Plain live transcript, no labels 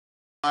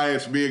Hi,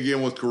 it's me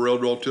again with Corel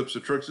Draw Tips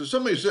and Tricks. And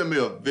somebody sent me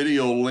a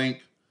video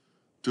link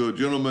to a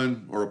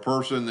gentleman or a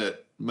person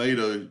that made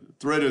a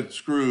threaded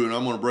screw, and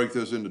I'm going to break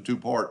this into two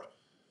parts.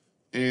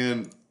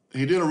 And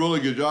he did a really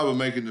good job of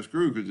making the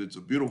screw because it's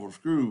a beautiful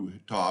screw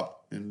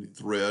top and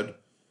thread.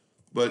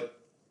 But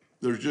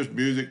there's just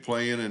music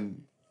playing,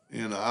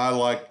 and I,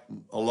 like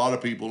a lot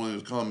of people in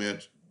his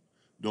comments,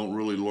 don't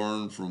really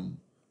learn from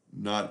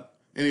not,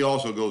 and he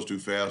also goes too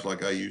fast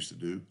like I used to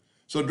do.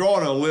 So draw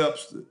an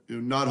ellipse,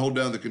 not hold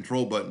down the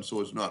control button so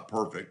it's not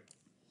perfect.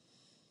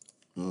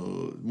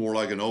 More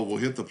like an oval.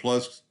 Hit the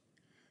plus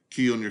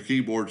key on your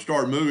keyboard.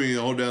 Start moving and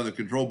hold down the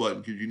control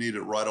button because you need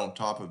it right on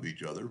top of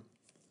each other.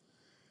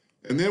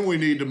 And then we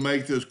need to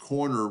make this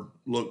corner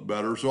look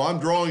better. So I'm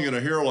drawing in a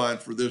hairline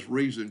for this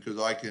reason because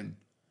I can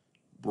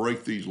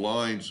break these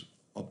lines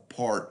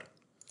apart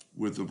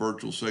with the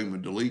virtual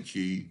segment delete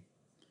key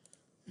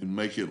and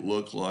make it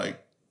look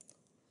like,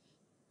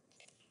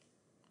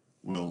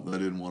 well, that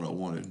isn't what I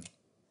wanted.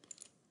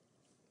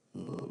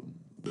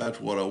 That's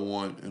what I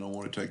want, and I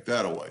want to take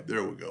that away.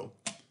 There we go.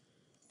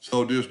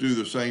 So just do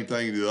the same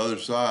thing to the other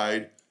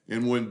side.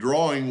 And when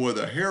drawing with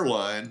a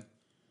hairline,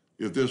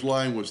 if this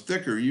line was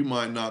thicker, you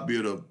might not be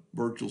able to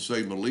virtual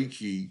segment delete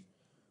key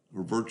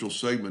or virtual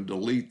segment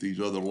delete these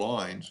other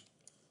lines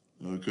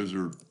because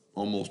they're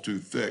almost too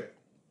thick.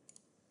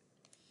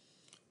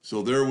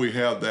 So there we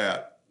have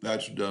that.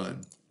 That's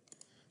done.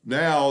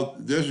 Now,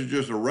 this is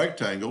just a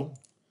rectangle.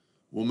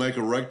 We'll make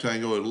a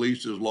rectangle at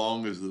least as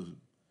long as the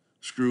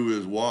screw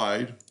is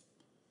wide,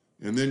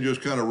 and then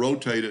just kind of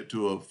rotate it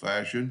to a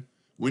fashion.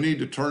 We need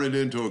to turn it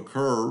into a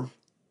curve.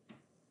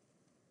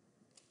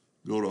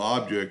 Go to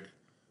Object,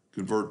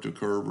 Convert to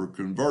Curve, or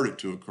convert it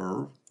to a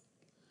curve.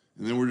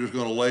 And then we're just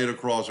going to lay it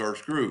across our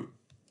screw.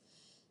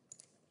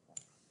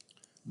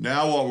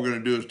 Now what we're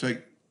going to do is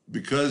take,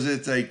 because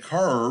it's a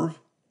curve,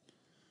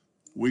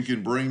 we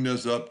can bring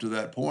this up to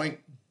that point,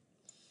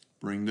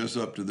 bring this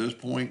up to this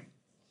point,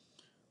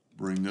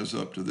 bring this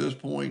up to this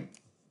point,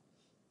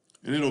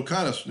 and it'll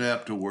kind of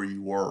snap to where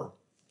you were.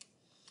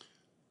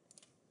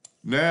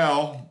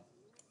 Now,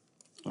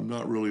 I'm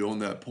not really on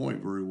that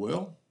point very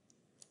well.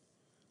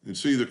 And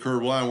see the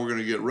curved line, we're going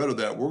to get rid of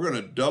that. We're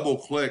going to double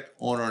click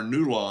on our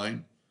new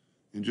line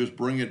and just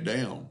bring it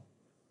down.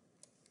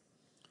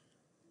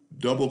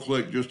 Double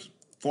click just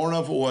far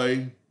enough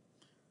away.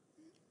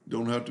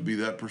 Don't have to be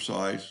that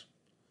precise.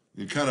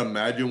 You kind of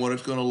imagine what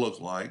it's going to look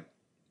like.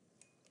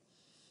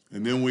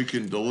 And then we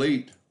can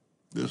delete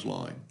this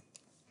line.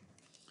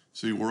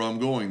 See where I'm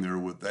going there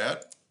with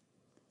that.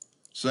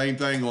 Same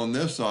thing on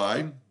this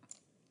side.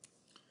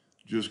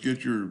 Just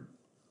get your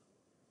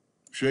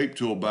shape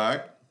tool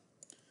back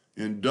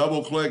and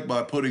double click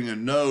by putting a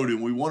node,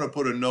 and we want to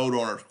put a node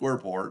on our square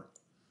part,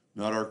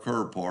 not our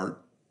curve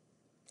part.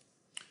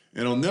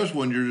 And on this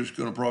one, you're just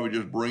going to probably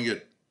just bring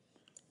it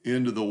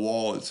into the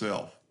wall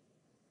itself.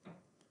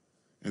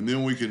 And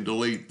then we can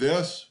delete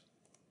this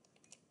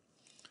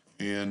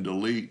and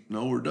delete,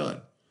 no, we're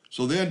done.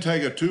 So then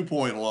take a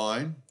 2-point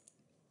line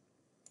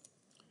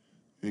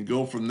and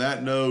go from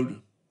that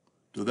node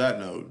to that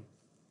node.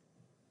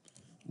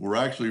 We're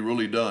actually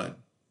really done.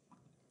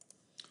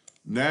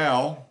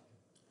 Now,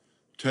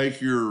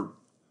 take your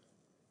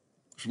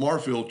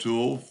Smart Fill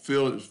tool,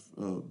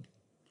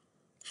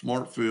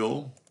 Smart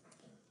Fill,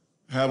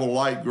 have a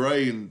light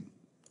gray and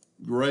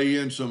gray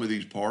in some of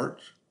these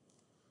parts.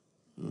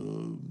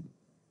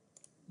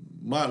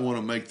 Might want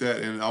to make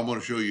that, and I'm going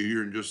to show you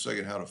here in just a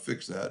second how to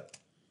fix that.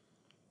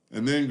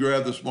 And then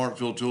grab the Smart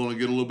Fill tool and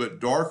get a little bit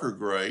darker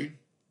gray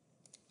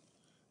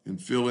and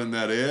fill in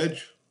that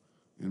edge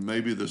and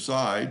maybe the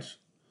sides.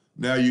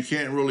 Now you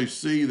can't really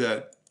see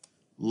that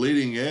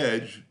leading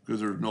edge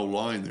because there's no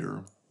line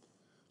there.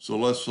 So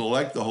let's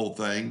select the whole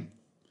thing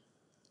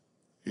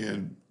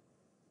and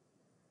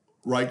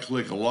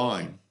right-click a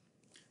line.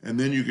 And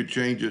then you could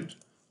change it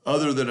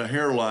other than a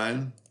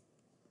hairline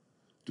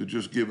to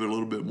just give it a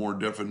little bit more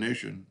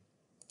definition.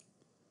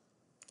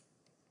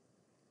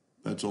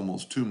 That's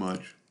almost too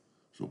much.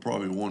 So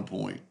probably 1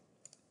 point.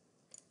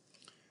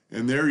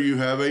 And there you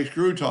have a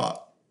screw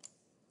top.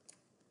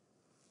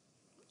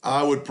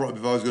 I would probably,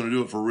 if I was going to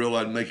do it for real,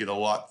 I'd make it a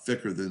lot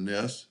thicker than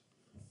this.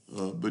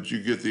 But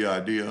you get the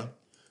idea.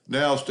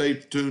 Now stay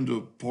tuned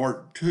to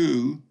part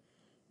 2,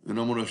 and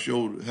I'm going to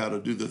show how to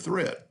do the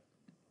thread.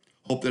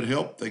 Hope that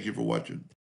helped. Thank you for watching.